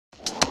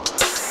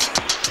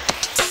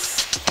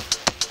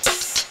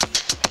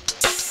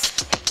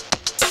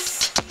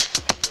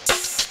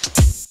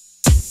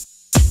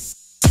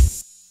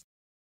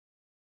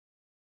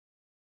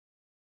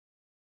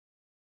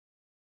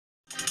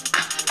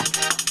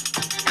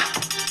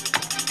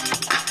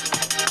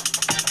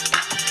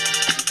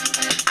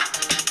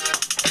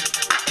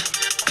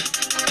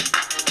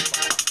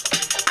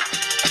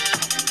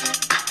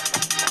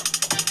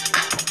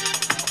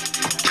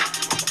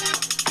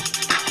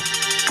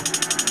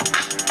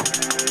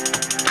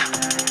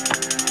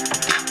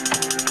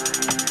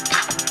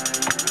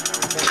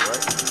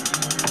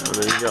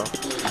go.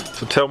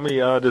 So tell me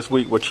this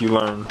week what you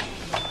learned.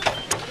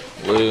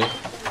 Well,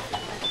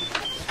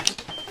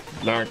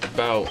 learned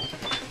about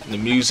the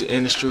music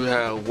industry,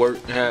 how it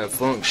works, how it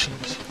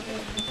functions.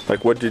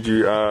 Like, what did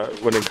you,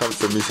 when it comes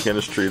to the music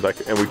industry,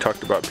 like, and we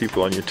talked about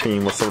people on your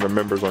team, what's some of the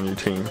members on your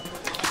team?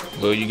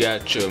 Well, you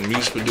got your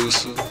music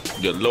producer,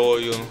 your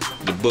lawyer,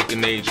 the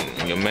booking agent,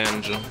 and your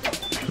manager.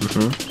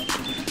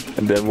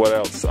 And then what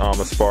else,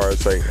 as far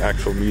as like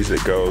actual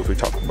music goes, we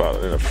talked about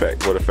an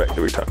effect. What effect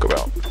did we talk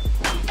about?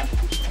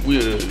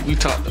 We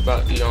talked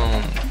about the,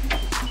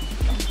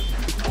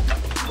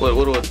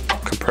 what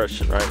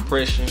compression, right?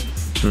 Compression,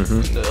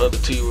 and the other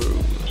T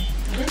word.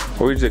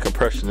 Well, we did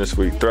compression this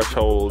week,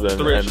 threshold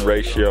and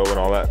ratio and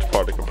all that's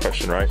part of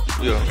compression, right?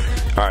 Yeah.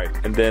 All right,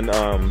 and then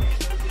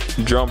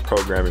drum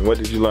programming. What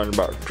did you learn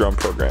about drum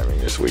programming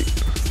this week?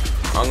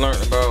 I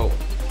learned about,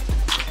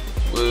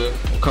 well,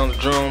 when it comes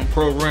to drum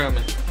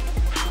programming,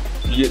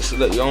 you get to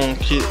select your own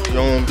kit,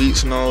 your own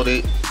beats and all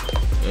that,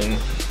 and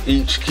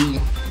each key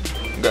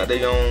got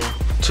their own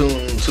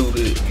tune to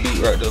the beat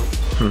right there.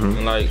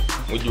 And like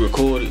when you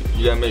record it,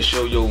 you gotta make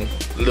sure your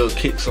little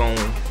kicks on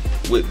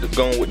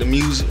going with the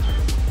music,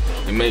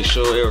 and make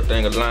sure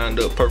everything is lined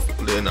up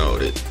perfectly and all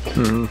that.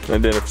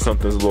 And then if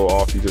something's a little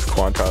off, you just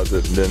quantize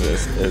it, and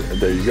then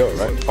there you go,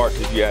 right? Part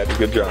that you added,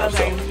 good job.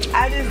 Okay, so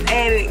I just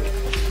added,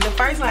 the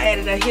first one I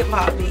added a hip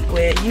hop beat,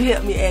 where you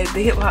helped me add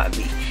the hip hop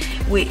beat.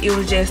 It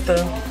was just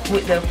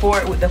with the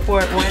four 1,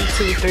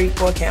 2, 3,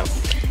 4 count.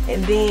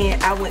 And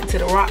then I went to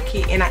the rock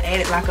kit and I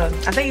added like I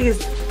think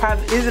it's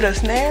probably, is it a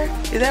snare?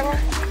 Is that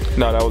right?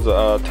 No, that was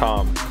a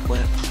tom.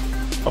 What?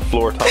 A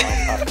floor tom.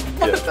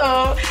 Yeah.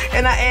 So,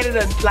 and I added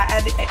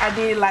I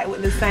did it like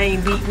with the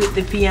same beat with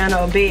the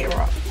piano and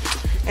bedrock.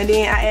 And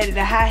then I added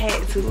a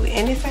hi-hat to it,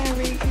 and it sounded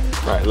really good.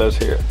 All right, let's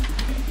hear it.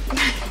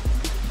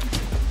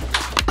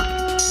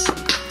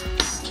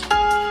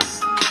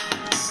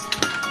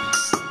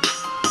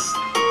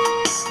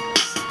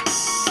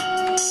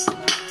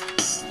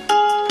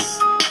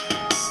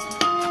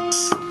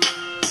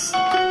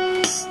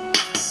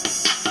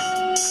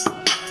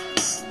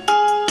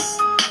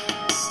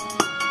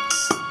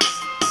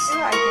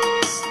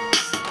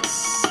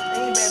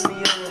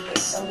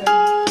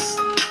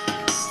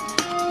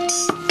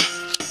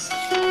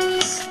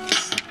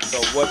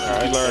 What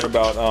did you learn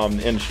about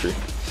the industry?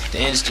 The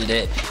industry,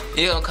 that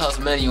it gonna cost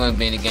money. You wanna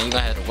be in the game, you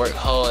gonna have to work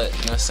hard. You know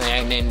what I'm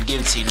saying? Ain't nothing to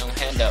give it to you, no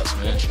handouts,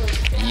 man.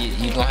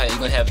 You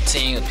gonna have a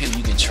team of people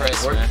you can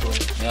trust, man. You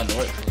have to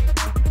work for it.